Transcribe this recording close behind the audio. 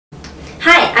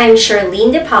Hi, I'm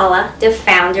Charlene DePaula, the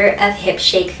founder of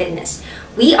HIPSHAKEFITNESS.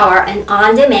 We are an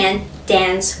on-demand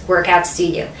dance workout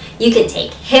studio. You can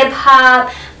take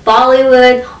hip-hop,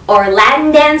 Bollywood, or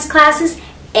Latin dance classes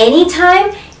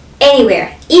anytime,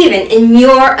 anywhere, even in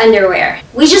your underwear.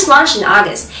 We just launched in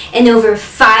August, and over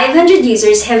 500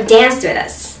 users have danced with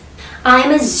us.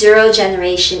 I'm a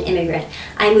zero-generation immigrant.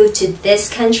 I moved to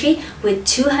this country with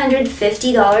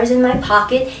 $250 in my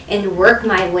pocket and worked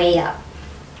my way up.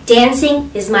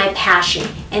 Dancing is my passion,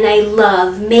 and I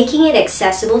love making it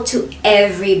accessible to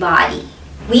everybody.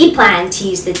 We plan to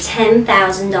use the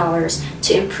 $10,000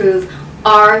 to improve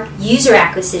our user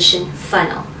acquisition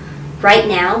funnel. Right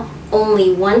now, only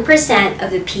 1%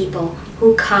 of the people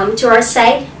who come to our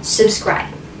site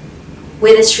subscribe.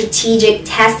 With a strategic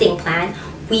testing plan,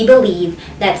 we believe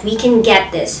that we can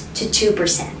get this to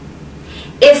 2%.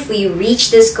 If we reach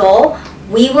this goal,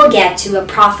 we will get to a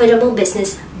profitable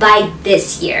business by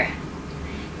this year.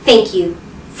 Thank you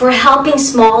for helping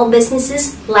small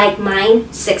businesses like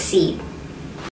mine succeed.